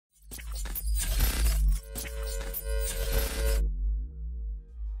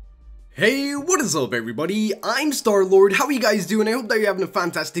Hey, what is up everybody? I'm Star-Lord. How are you guys doing? I hope that you're having a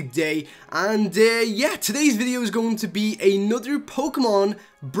fantastic day. And yeah, today's video is going to be another Pokemon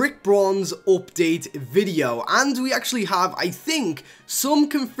Brick Bronze update video. And we actually have, I think, some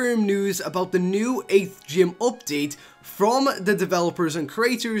confirmed news about the new 8th gym update from the developers and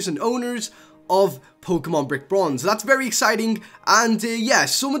creators and owners of Pokemon Brick Bronze. That's very exciting, and yeah,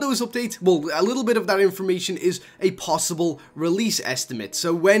 some of those updates, well, a little bit of that information is a possible release estimate,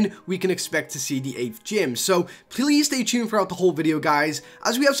 so when we can expect to see the 8th gym. So please stay tuned throughout the whole video, guys,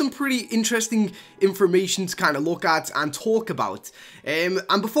 as we have some pretty interesting information to kind of look at and talk about. And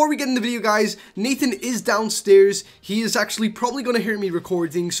before we get in the video, guys, Nathan is downstairs. He is actually probably going to hear me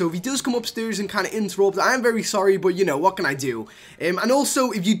recording, so if he does come upstairs and kind of interrupt, I am very sorry, but you know, what can I do? And also,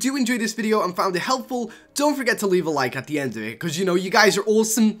 if you do enjoy this video and found it helpful, don't forget to leave a like at the end of it, because you know, you guys are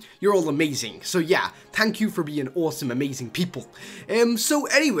awesome, you're all amazing. So yeah, thank you for being awesome, amazing people. So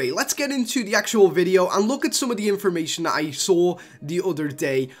anyway, let's get into the actual video and look at some of the information that I saw the other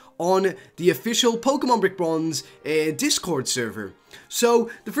day on the official Pokemon Brick Bronze Discord server. So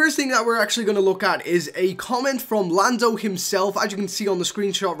the first thing that we're actually going to look at is a comment from Lando himself. As you can see on the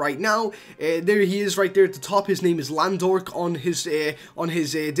screenshot right now, there he is right there at the top. His name is Landork on his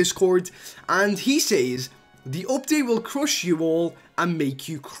Discord, and he says, "The update will crush you all and make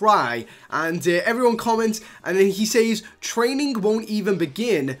you cry." And everyone comments, and then he says, "Training won't even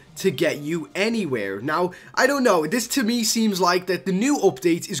begin to get you anywhere." Now, I don't know, this to me seems like that the new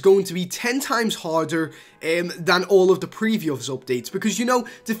update is going to be 10 times harder than all of the previous updates, because, you know,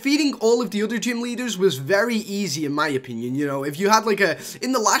 defeating all of the other gym leaders was very easy in my opinion. You know, if you had like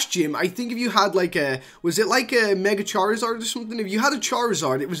in the last gym, I think if you had like was it like a Mega Charizard or something? If you had a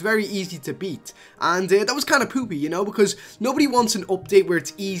Charizard, it was very easy to beat, and that was kind of poopy, you know, because nobody wants an update where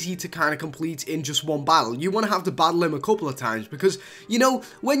it's easy to kind of complete in just one battle. You want to have to battle him a couple of times, because, you know,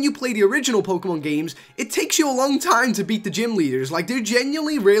 when you play the original Pokemon games, it takes you a long time to beat the gym leaders. Like, they're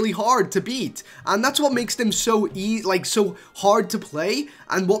genuinely really hard to beat, and that's what makes them so so hard to play,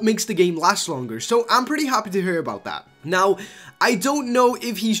 and what makes the game last longer. So I'm pretty happy to hear about that. Now, I don't know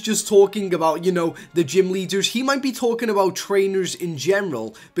if he's just talking about, you know, the gym leaders. He might be talking about trainers in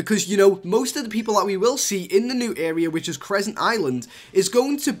general, because, you know, most of the people that we will see in the new area, which is Crescent Island, is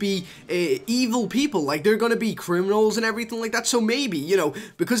going to be evil people. Like, they're going to be criminals and everything like that. So maybe, you know,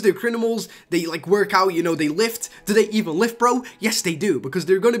 because they're criminals, they like work out, you know, they lift. Do they even lift, bro? Yes, they do, because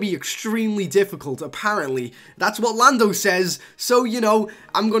they're going to be extremely difficult, apparently. That's what Lando says. So, you know,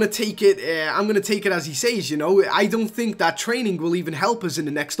 I'm going to take it as he says, you know. I don't think that training will even help us in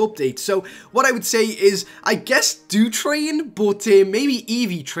the next update. So what I would say is, I guess do train, but maybe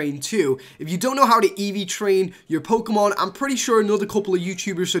EV train too. If you don't know how to EV train your Pokemon, I'm pretty sure another couple of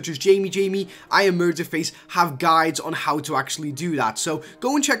YouTubers such as Jamie, I Am Murderface have guides on how to actually do that. So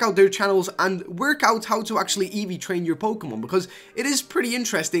go and check out their channels and work out how to actually EV train your Pokemon, because it is pretty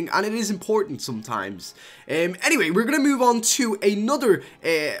interesting and it is important sometimes. Anyway, we're gonna move on to another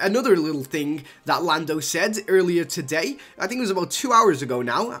little thing that Lando said earlier today. I think it was about 2 hours ago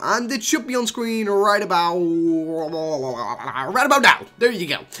now, and it should be on screen right about now. There you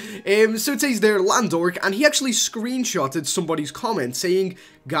go. So it says there, Landork, and he actually screenshotted somebody's comment saying,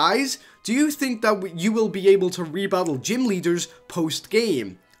 "Guys, do you think that you will be able to rebattle gym leaders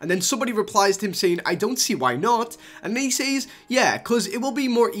post-game?" And then somebody replies to him saying, "I don't see why not." And then he says, "Yeah, because it will be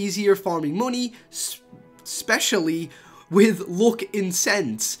more easier farming money, especially with luck in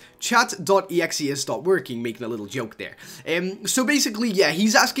sense. Chat.exe has stopped working," making a little joke there. So basically, yeah,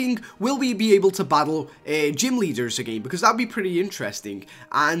 he's asking, will we be able to battle gym leaders again? Because that'd be pretty interesting.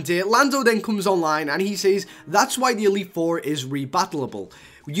 And Lando then comes online and he says, "That's why the Elite Four is rebattleable.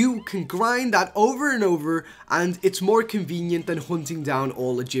 You can grind that over and over, and it's more convenient than hunting down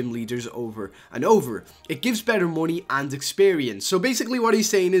all the gym leaders over and over. It gives better money and experience." So basically what he's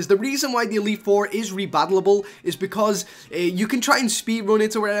saying is the reason why the Elite Four is rebattleable is because you can try and speedrun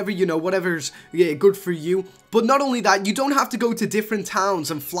it or whatever, you know, whatever's good for you. But not only that, you don't have to go to different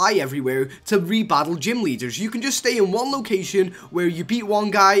towns and fly everywhere to rebattle gym leaders. You can just stay in one location where you beat one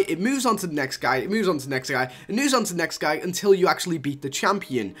guy, it moves on to the next guy, it moves on to the next guy, it moves on to the next guy until you actually beat the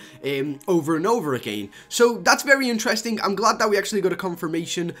champion over and over again. So that's very interesting. I'm glad that we actually got a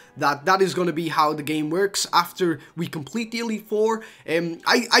confirmation that that is going to be how the game works after we complete the Elite Four.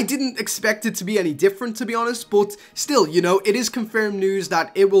 I didn't expect it to be any different, to be honest, but still, you know, it is confirmed news that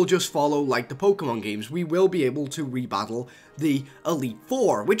it will just follow like the Pokemon games. We will be able to rebattle the Elite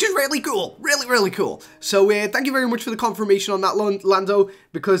Four, which is really cool, really cool. So thank you very much for the confirmation on that, Lando,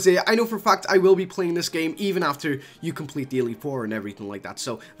 because I know for a fact I will be playing this game even after you complete the Elite Four and everything like that.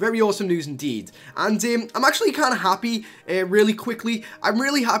 So very awesome news indeed. And I'm actually kind of happy, really quickly, I'm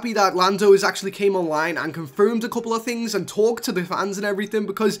really happy that Lando has actually came online and confirmed a couple of things and talked to the fans and everything,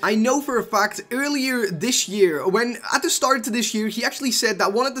 because I know for a fact earlier this year, when at the start of this year, he actually said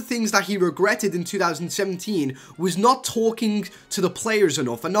that one of the things that he regretted in 2017 was not talking to the players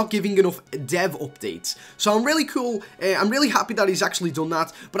enough and not giving enough dev updates. So I'm really cool, I'm really happy that he's actually done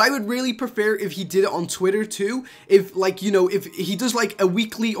that, but I would really prefer if he did it on Twitter too, if like, you know, if he does like a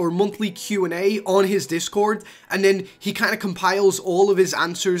weekly or monthly Q&A on his Discord, and then he kind of compiles all of his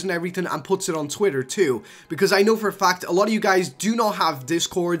answers and everything and puts it on Twitter too, because I know for a fact a lot of you guys do not have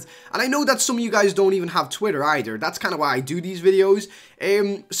Discord, and I know that some of you guys don't even have Twitter either. That's kind of why I do these videos.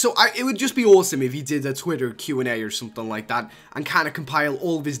 So it would just be awesome if he did a Twitter Q&A or something like that and kind of compile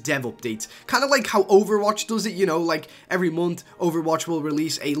all of his dev updates. Kind of like how Overwatch does it, you know, like every month Overwatch will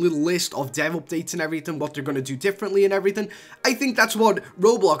release a little list of dev updates and everything, what they're going to do differently and everything. I think that's what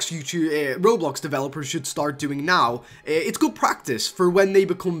Roblox developers should start doing now. It's good practice for when they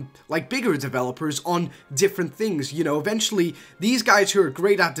become like bigger developers on different things. You know, eventually these guys who are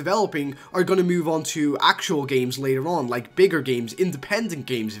great at developing are going to move on to actual games later on, like bigger games, independent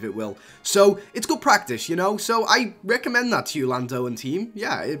games if it will. So it's good practice, you know, so I recommend that to you, Lando and team.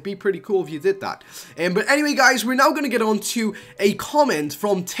 Yeah, it'd be pretty cool if you did that. But anyway guys, we're now going to get on to a comment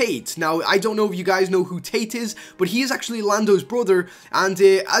from Tate. Now I don't know if you guys know who Tate is, but he is actually Lando's brother, and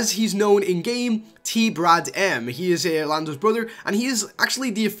as he's known in game, T-Brad M. He is Lando's brother, and he is actually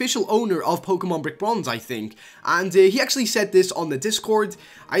the official owner of Pokemon Brick Bronze, I think. And he actually said this on the Discord: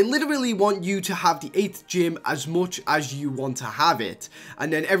 I literally want you to have the 8th gym as much as you want to have it.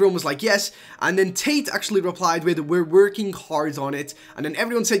 And then everyone was like, yes. And then Tate actually replied with, we're working hard on it. And then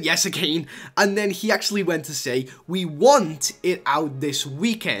everyone said yes again. And then he actually went to say, we want it out this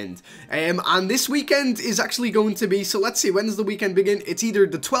weekend. And this weekend is actually going to be, so let's see, when does the weekend begin? It's either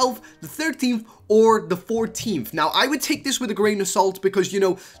the 12th, the 13th, or the 14th. Now, I would take this with a grain of salt because, you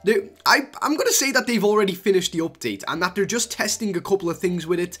know, I'm going to say that they've already finished the update and that they're just testing a couple of things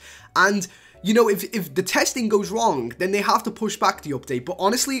with it. And, you know, if the testing goes wrong, then they have to push back the update. But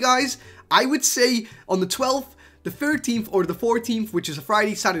honestly, guys, I would say on the 12th, the 13th or the 14th, which is a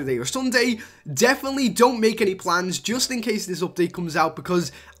Friday, Saturday, or Sunday, definitely don't make any plans just in case this update comes out,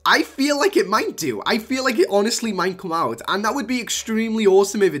 because I feel like it might do. I feel like it honestly might come out, and that would be extremely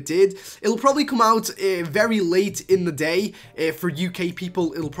awesome if it did. It'll probably come out very late in the day. For UK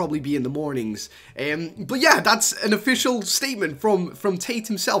people, it'll probably be in the mornings. But yeah, that's an official statement from Tate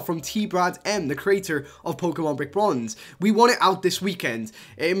himself, from T-Brad M, the creator of Pokemon Brick Bronze. We want it out this weekend.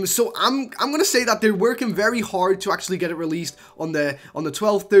 So I'm gonna say that they're working very hard to actually get it released on the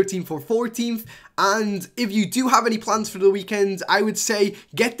 12th, 13th, or 14th. And if you do have any plans for the weekend, I would say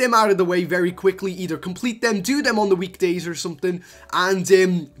get them out of the way very quickly. Either complete them, do them on the weekdays or something,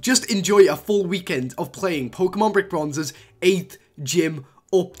 and just enjoy a full weekend of playing Pokemon Brick Bronze's 8th gym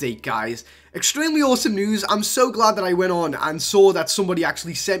update, guys. Extremely awesome news. I'm so glad that I went on and saw that somebody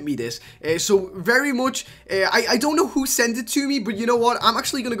actually sent me this. So very much, I don't know who sent it to me, but you know what? I'm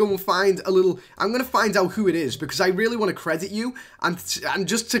actually going to go and find a little, I'm going to find out who it is, because I really want to credit you and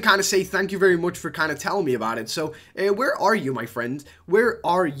just to kind of say thank you very much for kind of telling me about it. So where are you, my friend? Where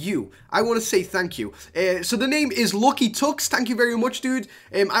are you? I want to say thank you. So the name is Lucky Tux. Thank you very much, dude.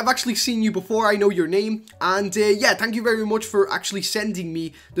 I've actually seen you before. I know your name. And yeah, thank you very much for actually sending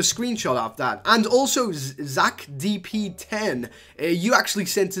me the screenshot of that. And also ZachDP10, you actually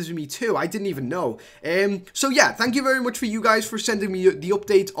sent it to me too. I didn't even know. So yeah, thank you very much for you guys for sending me the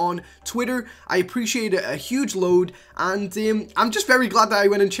update on Twitter. I appreciate it a huge load, and I'm just very glad that I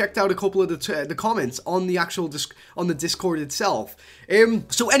went and checked out a couple of the comments on the actual on the Discord itself.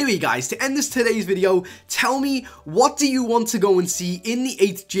 So anyway, guys, to end today's video, tell me, what do you want to go and see in the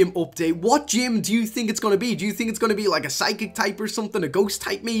 8th gym update? What gym do you think it's going to be? Do you think it's going to be like a psychic type or something, a ghost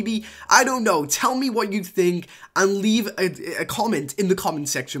type maybe? I don't know. Tell me what you think and leave a comment in the comment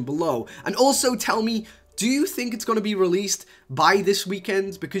section below. And also tell me, do you think it's going to be released by this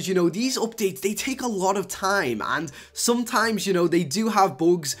weekend? Because, you know, these updates, they take a lot of time, and sometimes, you know, they do have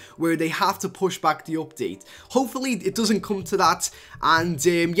bugs where they have to push back the update. Hopefully it doesn't come to that, and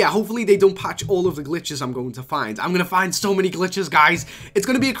yeah, hopefully they don't patch all of the glitches I'm going to find. I'm going to find so many glitches, guys. It's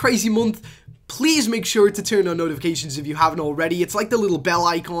going to be a crazy month. Please make sure to turn on notifications if you haven't already. It's like the little bell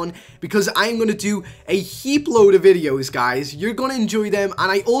icon, because I'm going to do a heap load of videos, guys. You're going to enjoy them, and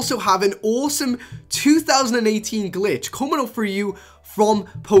I also have an awesome 2018 glitch coming up for you from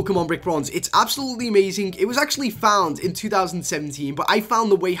Pokemon Brick Bronze. It's absolutely amazing. It was actually found in 2017, but I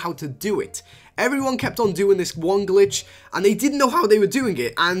found the way how to do it. Everyone kept on doing this one glitch, and they didn't know how they were doing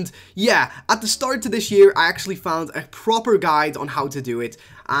it. And yeah, at the start of this year, I actually found a proper guide on how to do it.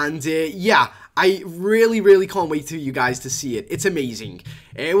 And yeah, I really can't wait for you guys to see it. It's amazing.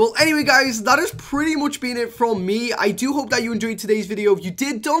 Well, anyway, guys, that has pretty much been it from me. I do hope that you enjoyed today's video. If you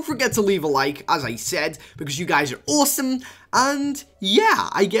did, don't forget to leave a like, as I said, because you guys are awesome. And yeah,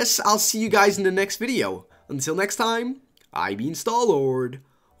 I guess I'll see you guys in the next video. Until next time, I've been Star-Lord.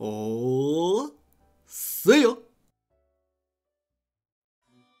 Oh, see ya.